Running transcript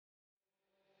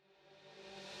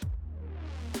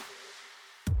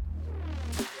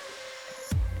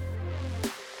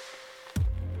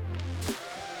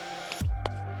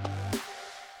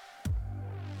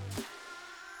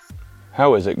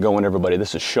How is it going, everybody?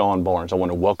 This is Sean Barnes. I want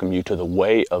to welcome you to the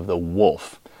Way of the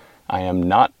Wolf. I am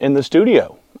not in the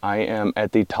studio. I am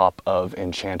at the top of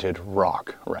Enchanted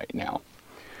Rock right now.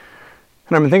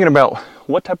 And I've been thinking about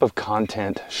what type of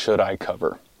content should I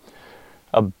cover.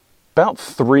 About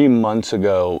 3 months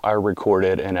ago, I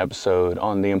recorded an episode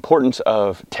on the importance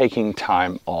of taking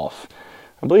time off.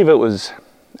 I believe it was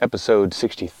episode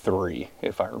 63,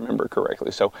 if I remember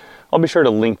correctly. So I'll be sure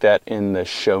to link that in the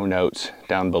show notes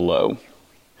down below.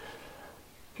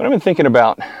 But I've been thinking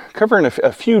about covering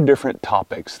a few different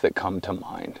topics that come to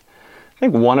mind. I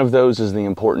think one of those is the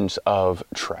importance of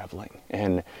traveling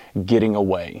and getting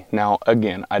away. Now,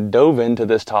 again, I dove into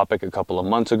this topic a couple of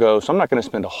months ago, so I'm not going to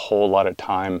spend a whole lot of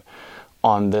time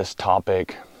on this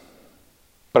topic.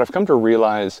 But I've come to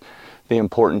realize the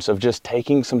importance of just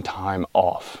taking some time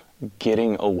off,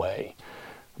 getting away.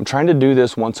 I'm trying to do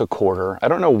this once a quarter. I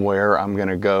don't know where I'm going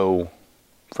to go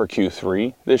for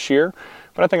Q3 this year,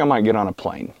 but I think I might get on a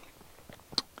plane.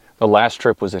 The last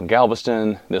trip was in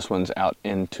Galveston. This one's out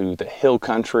into the hill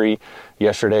country.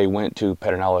 Yesterday went to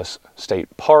Pedernales State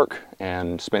Park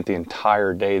and spent the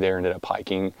entire day there. Ended up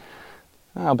hiking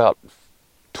about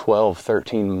 12,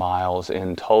 13 miles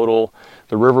in total.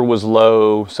 The river was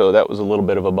low, so that was a little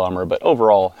bit of a bummer, but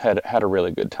overall had a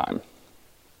really good time.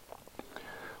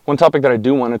 One topic that I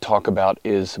do want to talk about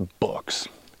is books.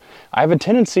 I have a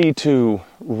tendency to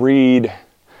read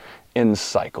in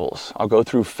cycles. I'll go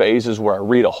through phases where I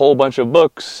read a whole bunch of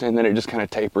books and then it just kind of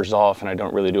tapers off and I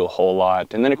don't really do a whole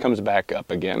lot, and then it comes back up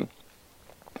again.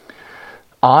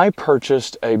 I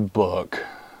purchased a book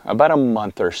about a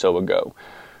month or so ago.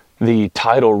 The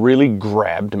title really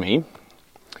grabbed me,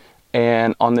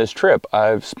 and on this trip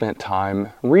I've spent time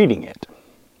reading it.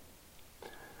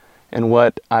 And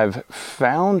what I've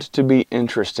found to be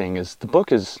interesting is the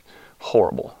book is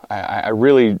horrible.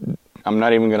 I'm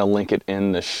not even going to link it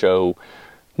in the show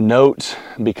notes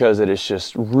because it is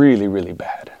just really, really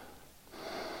bad.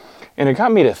 And it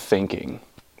got me to thinking,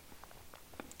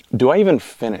 do I even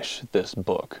finish this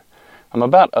book? I'm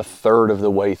about a third of the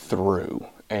way through.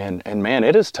 And man,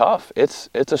 it is tough. It's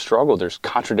a struggle. There's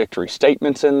contradictory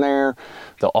statements in there.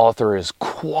 The author is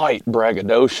quite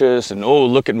braggadocious and, oh,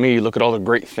 look at me, look at all the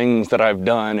great things that I've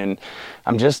done, and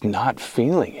I'm just not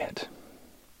feeling it.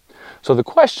 So the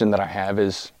question that I have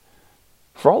is,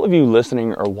 for all of you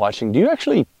listening or watching, do you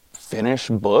actually finish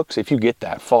books if you get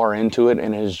that far into it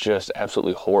and it is just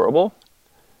absolutely horrible?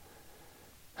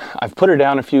 I've put it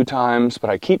down a few times,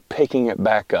 but I keep picking it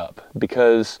back up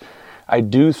because I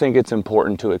do think it's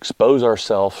important to expose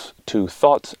ourselves to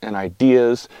thoughts and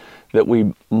ideas that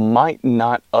we might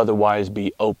not otherwise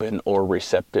be open or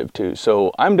receptive to.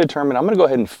 So I'm determined I'm going to go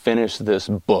ahead and finish this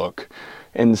book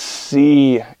and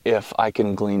see if I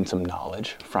can glean some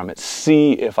knowledge from it,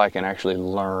 see if I can actually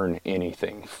learn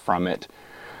anything from it.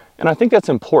 And I think that's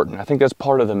important. I think that's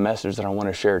part of the message that I want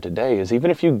to share today is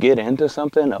even if you get into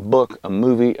something, a book, a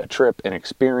movie, a trip, an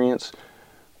experience,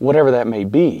 whatever that may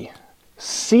be,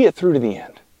 see it through to the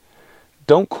end.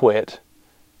 Don't quit.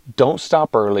 Don't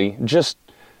stop early. Just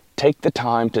take the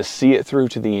time to see it through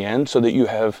to the end so that you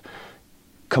have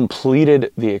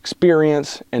completed the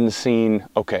experience and seen,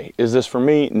 okay, is this for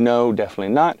me? No,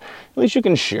 definitely not. At least you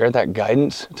can share that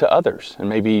guidance to others and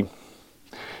maybe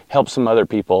help some other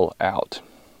people out.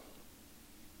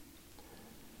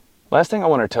 Last thing I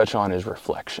want to touch on is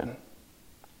reflection.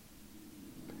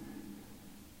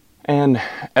 And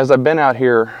as I've been out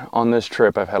here on this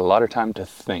trip, I've had a lot of time to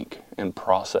think and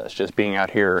process, just being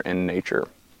out here in nature.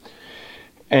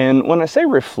 And when I say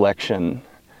reflection,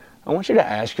 I want you to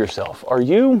ask yourself, are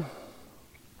you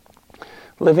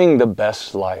living the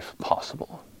best life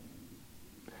possible?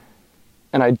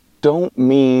 And I don't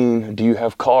mean, do you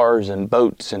have cars and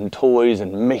boats and toys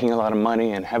and making a lot of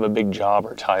money and have a big job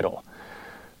or title?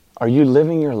 Are you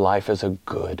living your life as a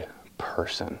good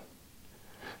person?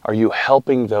 Are you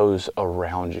helping those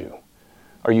around you?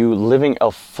 Are you living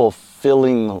a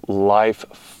fulfilling life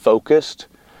focused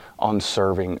on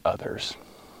serving others?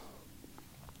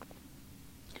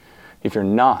 If you're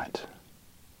not,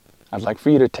 I'd like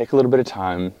for you to take a little bit of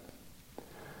time,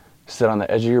 sit on the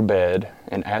edge of your bed,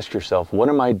 and ask yourself, what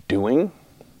am I doing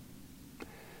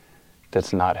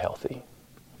that's not healthy?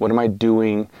 What am I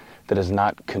doing that is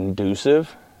not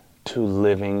conducive to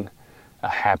living a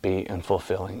happy and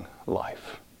fulfilling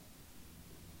life?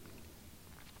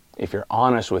 If you're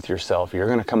honest with yourself, you're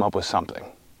going to come up with something,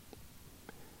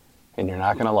 and you're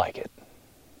not going to like it.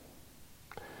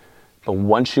 But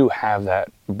once you have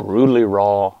that brutally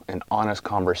raw and honest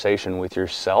conversation with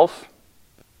yourself,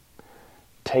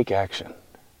 take action.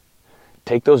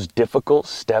 Take those difficult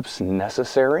steps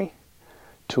necessary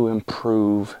to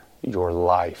improve your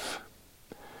life.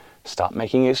 Stop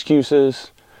making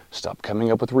excuses. Stop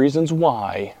coming up with reasons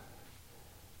why.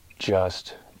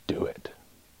 Just do it.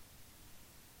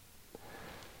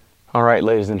 All right,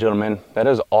 ladies and gentlemen, that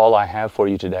is all I have for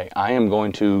you today. I am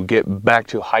going to get back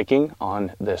to hiking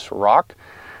on this rock.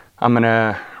 I'm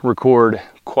gonna record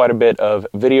quite a bit of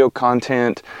video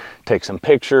content, take some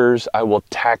pictures. I will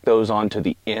tack those on to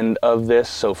the end of this.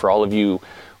 So for all of you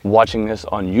watching this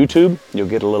on YouTube, you'll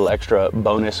get a little extra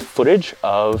bonus footage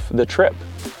of the trip.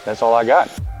 That's all I got.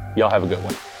 Y'all have a good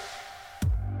one.